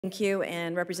Thank you,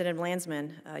 and Representative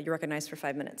Landsman, you're recognized for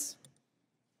 5 minutes.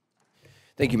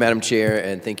 Thank you, Madam Chair,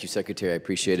 and thank you, Secretary. I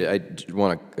appreciate it. I just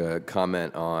want to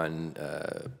comment on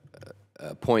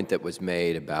a point that was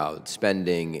made about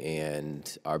spending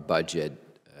and our budget.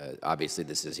 Obviously,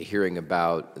 this is a hearing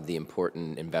about the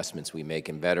important investments we make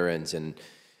in veterans, and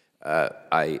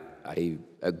I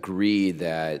agree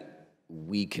that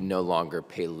we can no longer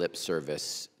pay lip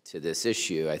service to this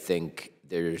issue. I think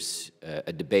there's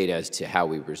a debate as to how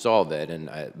we resolve it,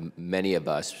 and many of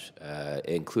us,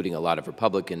 including a lot of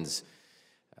Republicans,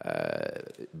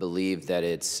 believe that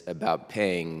it's about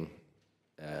paying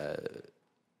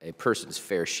a person's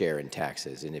fair share in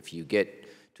taxes. And if you get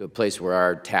to a place where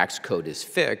our tax code is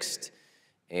fixed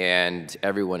and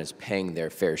everyone is paying their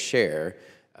fair share,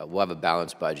 we'll have a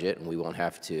balanced budget and we won't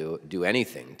have to do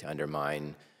anything to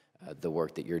undermine the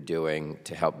work that you're doing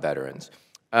to help veterans.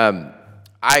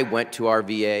 I went to our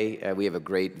VA. We have a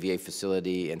great VA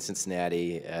facility in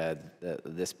Cincinnati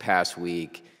this past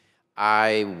week.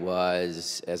 I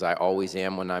was, as I always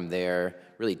am when I'm there,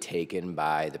 really taken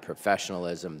by the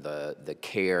professionalism, the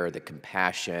care, the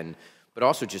compassion, but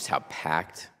also just how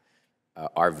packed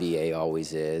our VA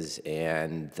always is,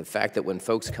 and the fact that when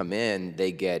folks come in,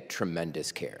 they get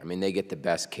tremendous care. I mean, they get the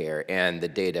best care, and the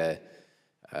data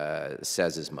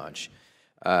says as much.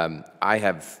 I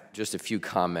have just a few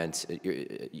comments.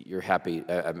 You're happy.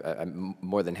 I'm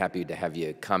more than happy to have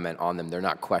you comment on them. They're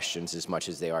not questions as much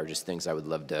as they are just things I would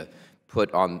love to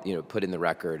put on, put in the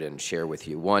record and share with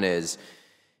you. One is,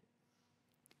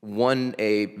 when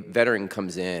a veteran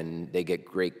comes in, they get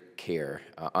great care.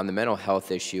 On the mental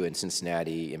health issue in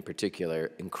Cincinnati, in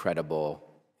particular, incredible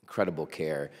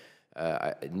care.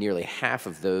 Nearly half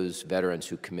of those veterans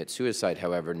who commit suicide,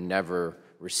 however, never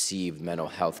receive mental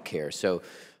health care. So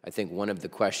I think one of the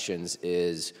questions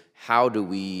is, how do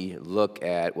we look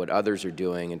at what others are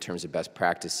doing in terms of best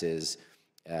practices,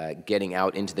 getting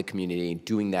out into the community,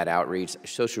 doing that outreach?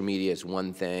 Social media is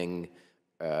one thing,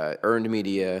 earned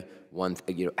media,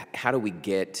 how do we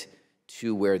get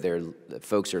to where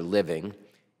folks are living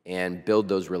and build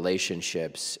those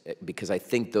relationships? Because I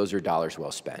think those are dollars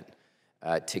well spent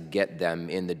to get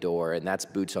them in the door, and that's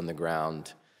boots on the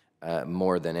ground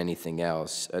more than anything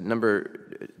else.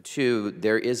 Number two,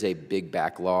 there is a big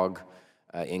backlog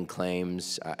in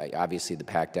claims. Obviously, the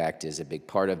PACT Act is a big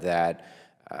part of that.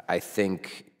 I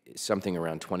think something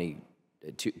around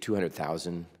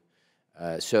 200,000.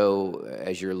 So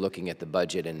as you're looking at the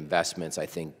budget and investments, I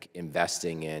think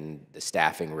investing in the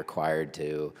staffing required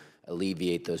to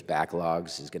alleviate those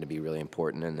backlogs is going to be really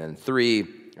important. And then three,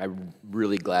 I'm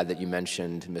really glad that you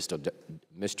mentioned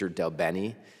Mr. Del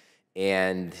Bene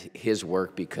and his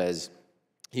work, because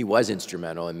he was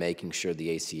instrumental in making sure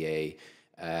the ACA,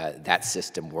 that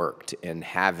system worked. And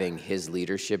having his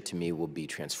leadership, to me, will be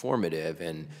transformative,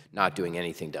 and not doing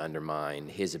anything to undermine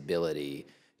his ability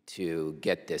to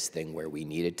get this thing where we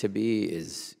need it to be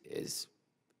is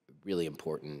really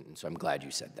important. And so I'm glad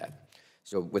you said that.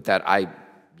 So with that, I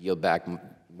yield back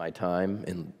my time,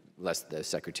 unless the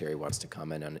Secretary wants to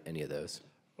comment on any of those.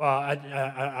 Well,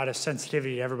 out of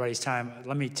sensitivity to everybody's time,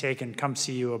 let me take and come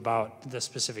see you about the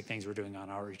specific things we're doing on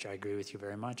outreach. I agree with you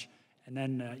very much. And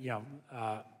then,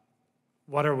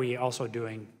 what are we also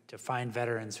doing to find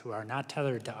veterans who are not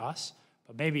tethered to us,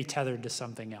 but maybe tethered to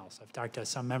something else? I've talked to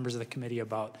some members of the committee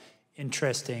about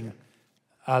interesting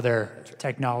other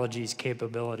technologies,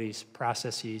 capabilities,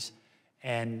 processes,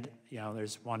 and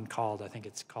there's one called, I think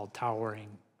it's called Towering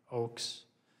Oaks,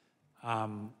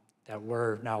 that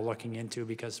we're now looking into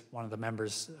because one of the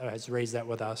members has raised that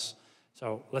with us.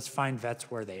 So let's find vets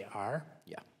where they are.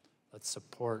 Yeah. Let's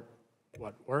support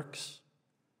what works,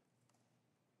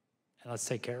 and let's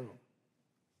take care of them.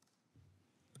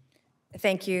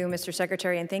 Thank you, Mr.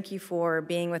 Secretary, and thank you for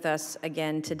being with us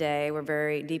again today. We're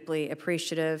very deeply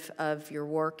appreciative of your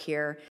work here.